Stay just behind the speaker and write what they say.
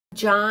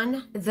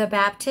John the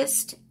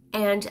Baptist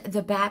and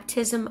the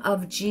baptism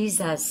of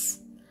Jesus.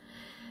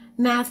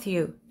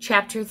 Matthew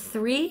chapter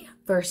 3,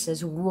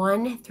 verses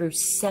 1 through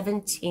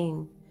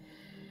 17.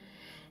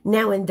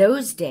 Now in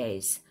those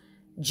days,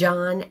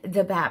 John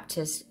the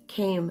Baptist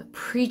came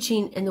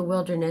preaching in the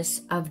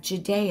wilderness of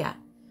Judea,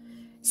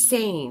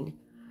 saying,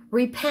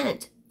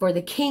 Repent, for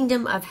the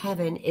kingdom of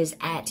heaven is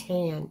at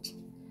hand.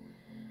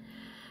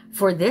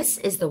 For this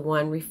is the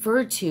one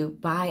referred to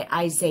by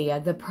Isaiah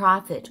the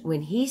prophet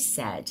when he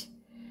said,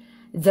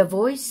 The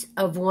voice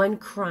of one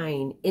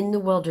crying in the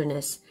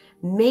wilderness,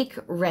 Make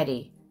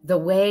ready the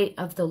way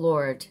of the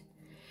Lord,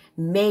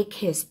 make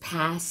his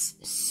paths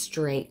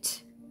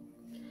straight.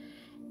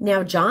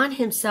 Now John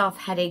himself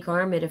had a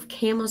garment of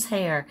camel's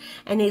hair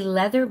and a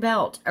leather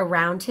belt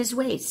around his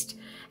waist,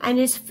 and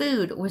his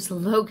food was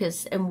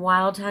locusts and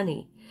wild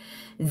honey.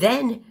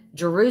 Then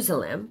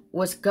Jerusalem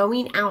was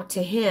going out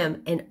to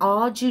him and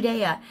all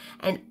Judea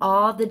and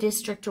all the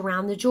district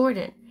around the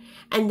Jordan,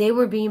 and they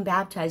were being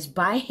baptized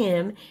by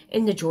him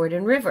in the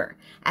Jordan River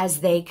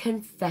as they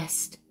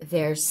confessed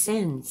their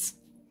sins.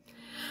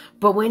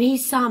 But when he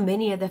saw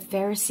many of the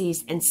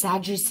Pharisees and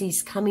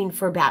Sadducees coming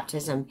for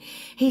baptism,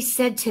 he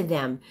said to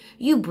them,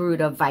 You brood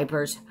of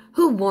vipers,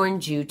 who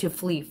warned you to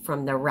flee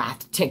from the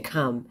wrath to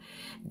come?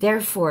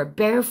 Therefore,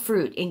 bear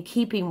fruit in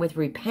keeping with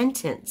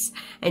repentance,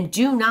 and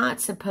do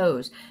not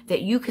suppose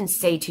that you can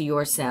say to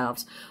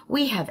yourselves,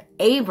 We have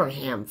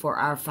Abraham for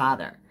our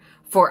father.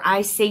 For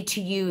I say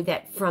to you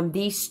that from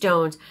these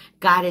stones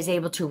God is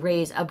able to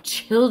raise up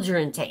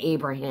children to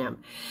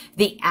Abraham.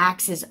 The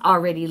axe is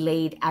already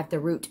laid at the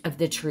root of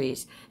the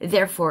trees.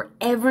 Therefore,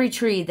 every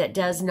tree that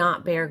does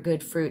not bear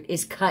good fruit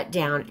is cut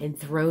down and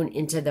thrown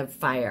into the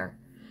fire.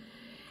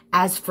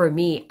 As for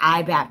me,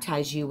 I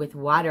baptize you with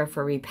water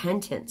for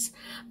repentance,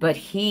 but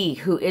he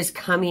who is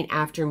coming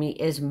after me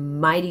is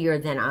mightier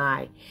than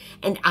I,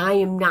 and I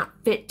am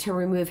not fit to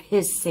remove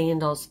his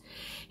sandals.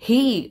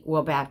 He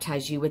will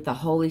baptize you with the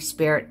Holy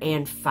Spirit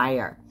and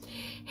fire.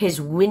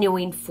 His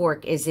winnowing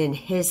fork is in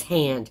his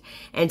hand,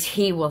 and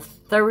he will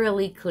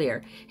thoroughly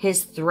clear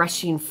his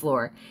threshing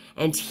floor,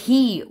 and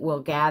he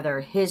will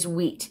gather his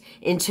wheat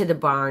into the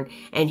barn,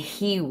 and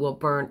he will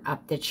burn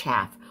up the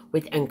chaff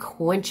with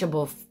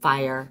unquenchable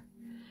fire.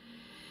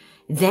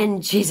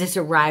 Then Jesus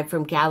arrived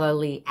from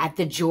Galilee at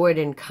the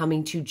Jordan,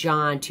 coming to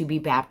John to be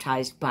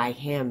baptized by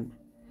him.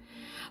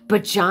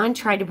 But John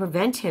tried to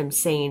prevent him,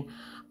 saying,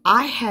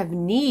 I have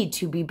need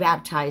to be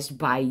baptized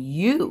by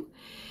you,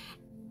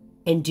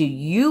 and do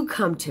you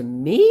come to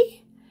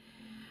me?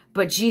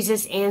 But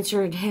Jesus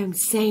answered him,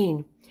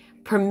 saying,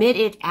 Permit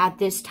it at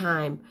this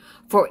time,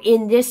 for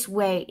in this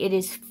way it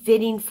is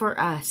fitting for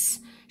us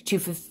to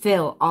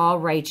fulfill all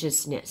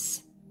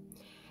righteousness.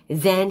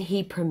 Then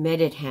he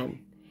permitted him.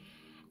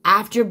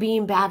 After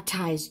being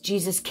baptized,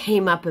 Jesus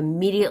came up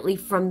immediately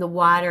from the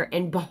water,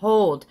 and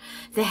behold,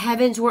 the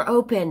heavens were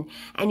open,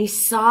 and he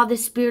saw the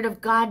Spirit of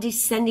God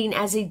descending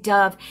as a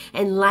dove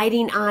and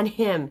lighting on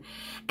him.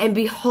 And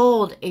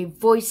behold, a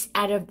voice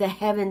out of the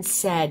heavens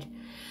said,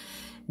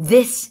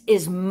 This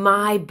is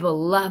my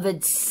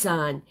beloved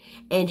Son,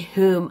 in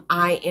whom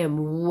I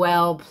am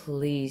well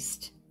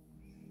pleased.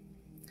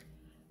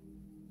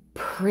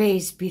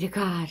 Praise be to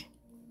God.